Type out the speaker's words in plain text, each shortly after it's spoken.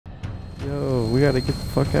Yo, we gotta get the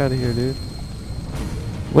fuck out of here, dude.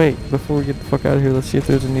 Wait, before we get the fuck out of here, let's see if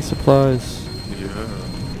there's any supplies. Yeah.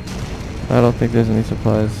 I don't think there's any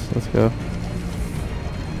supplies. Let's go.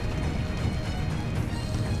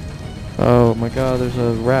 Oh my god, there's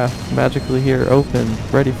a raft magically here, open,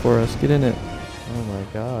 ready for us. Get in it. Oh my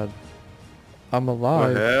god. I'm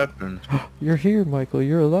alive. What happened? You're here, Michael.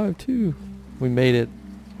 You're alive too. We made it.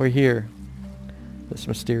 We're here. This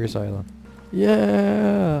mysterious island.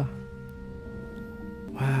 Yeah.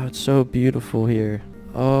 Wow, it's so beautiful here.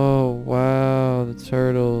 Oh, wow, the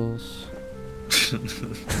turtles.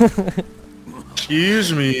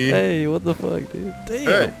 Excuse me. Hey, what the fuck, dude? Damn.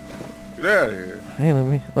 Hey, get out of here. Hey,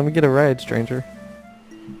 let me get a ride, stranger.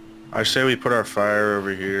 I say we put our fire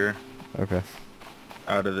over here, Okay.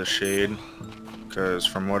 out of the shade, because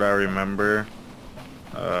from what I remember,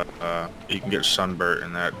 you can get sunburnt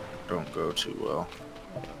and that don't go too well.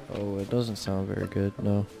 Oh, it doesn't sound very good,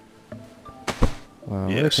 no. Wow,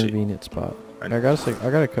 Yeah, what a see. convenient spot. I I got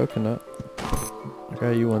a coconut. I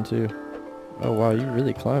got you one too. Oh wow, you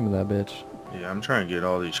really climbing that bitch. Yeah, I'm trying to get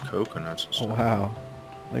all these coconuts and Oh stuff. wow.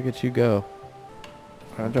 Look at you go.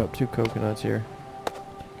 I dropped 2 coconuts here.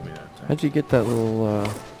 Give me that thing. How'd you get that little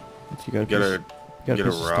what you got? You You got get a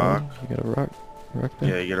piece of stone? rock. You got a rock there?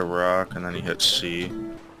 Yeah, you get a rock and then you hit C,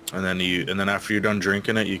 and then after you're done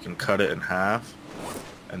drinking it, you can cut it in half,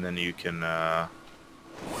 and then you can alright,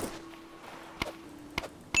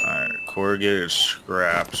 corrugated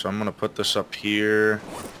scrap. So I'm gonna put this up here.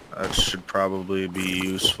 That should probably be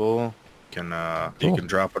useful. You Cool. can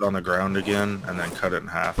drop it on the ground again and then cut it in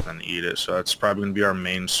half and then eat it. So that's probably gonna be our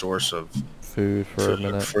main source of Food for a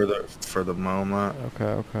minute. for the moment.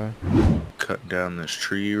 Okay. Cut down this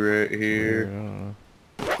tree right Weird, I here don't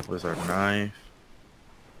know. with our knife.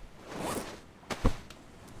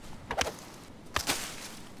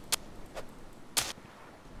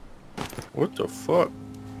 What the fuck?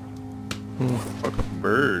 Hmm. Fucking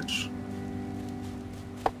birds.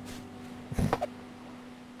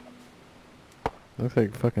 Looks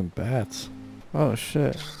like fucking bats. Oh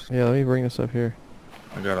shit. Yeah, let me bring this up here.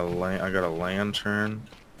 I got a lantern.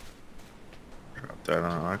 Drop that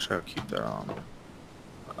on. Actually, I'll keep that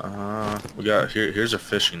on. We got here's a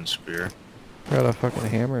fishing spear. Got a fucking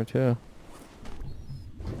hammer too.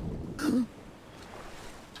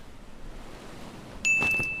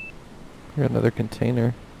 Got another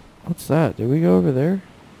container. What's that? Did we go over there?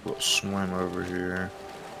 We'll swim over here.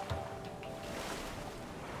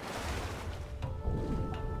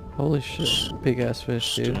 Holy shit. Big ass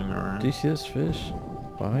fish, dude. Stinger. Do you see this fish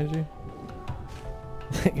behind you?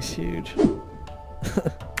 Thing's huge.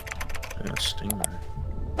 Yeah, stinger.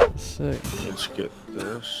 Sick. Let's get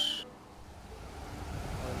this.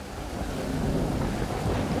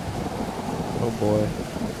 Oh boy.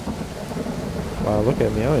 Wow, look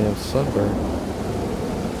at me. I don't even have sunburn.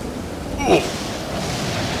 Uh-oh.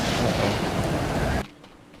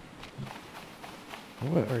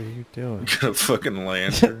 What are you doing? Get a fucking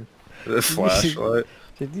lantern. The flashlight.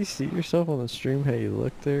 Did you see yourself on the stream how you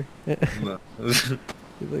looked there? No.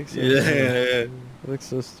 You look so Yeah. You look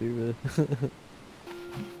so stupid.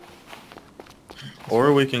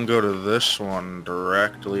 Or we can go to this one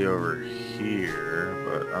directly over here,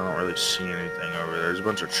 but I don't really see anything over there. There's a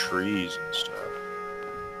bunch of trees and stuff.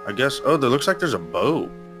 I guess, oh, there looks like there's a boat.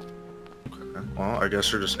 Okay. Well, I guess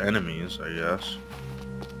they're just enemies, I guess.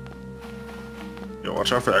 Yo,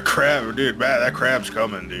 watch out for that crab, dude. Man, that crab's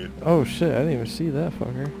coming, dude. Oh shit, I didn't even see that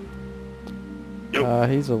fucker. Yo.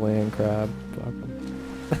 He's a land crab. Fuck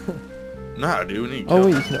him. Nah, dude, we need to Oh kill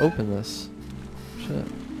wait, you him. can open this. Shit.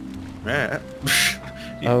 Man,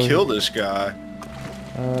 you Oh, kill this guy.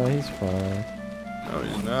 He's fine. No,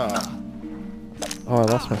 he's not. Oh, I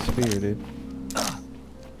lost my spear, dude.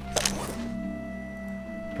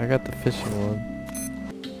 I got the fishing one.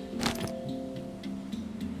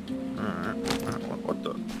 Alright. What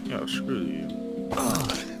the? Yo, screw you.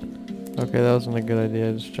 Okay, that wasn't a good idea.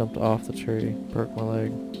 I just jumped off the tree, broke my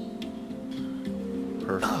leg.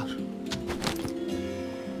 Perfect.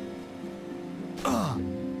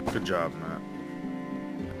 Good job, Matt.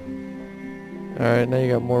 Alright, now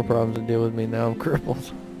you got more problems to deal with me. Now I'm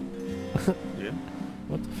crippled. Yeah.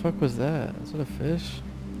 What the fuck was that? Is that a fish?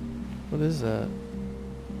 What is that?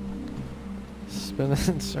 Spinning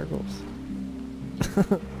in circles.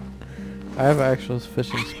 I have an actual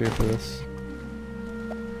fishing spear for this.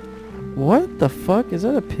 What the fuck? Is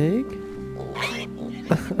that a pig?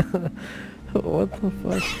 What the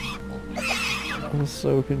fuck? I'm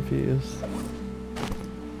so confused.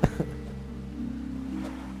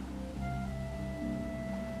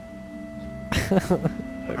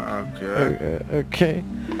 Okay. Okay.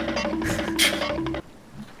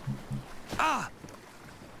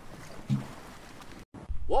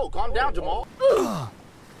 Whoa, calm down, Jamal. Try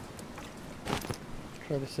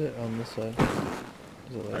to sit on this side.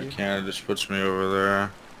 Does it let I you? can't, it just puts me over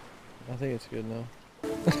there. I think it's good now.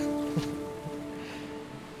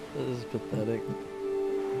 This is pathetic.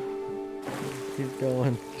 Keep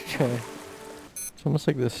going. Keep trying. It's almost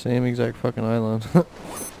like the same exact fucking island.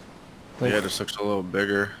 Like, Yeah, this looks a little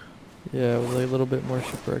bigger. yeah, with like a little bit more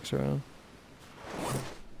shipwrecks around.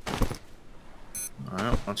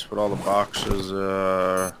 Alright, let's put all the boxes,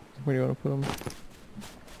 Where do you want to put them?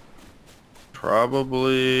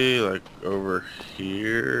 probably like over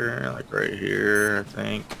here, like right here, I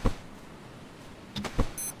think.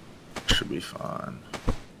 Should be fine.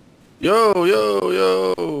 Yo, yo,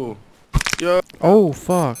 yo! Yo! Oh,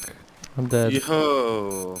 fuck. I'm dead.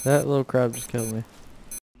 Yo! That little crab just killed me.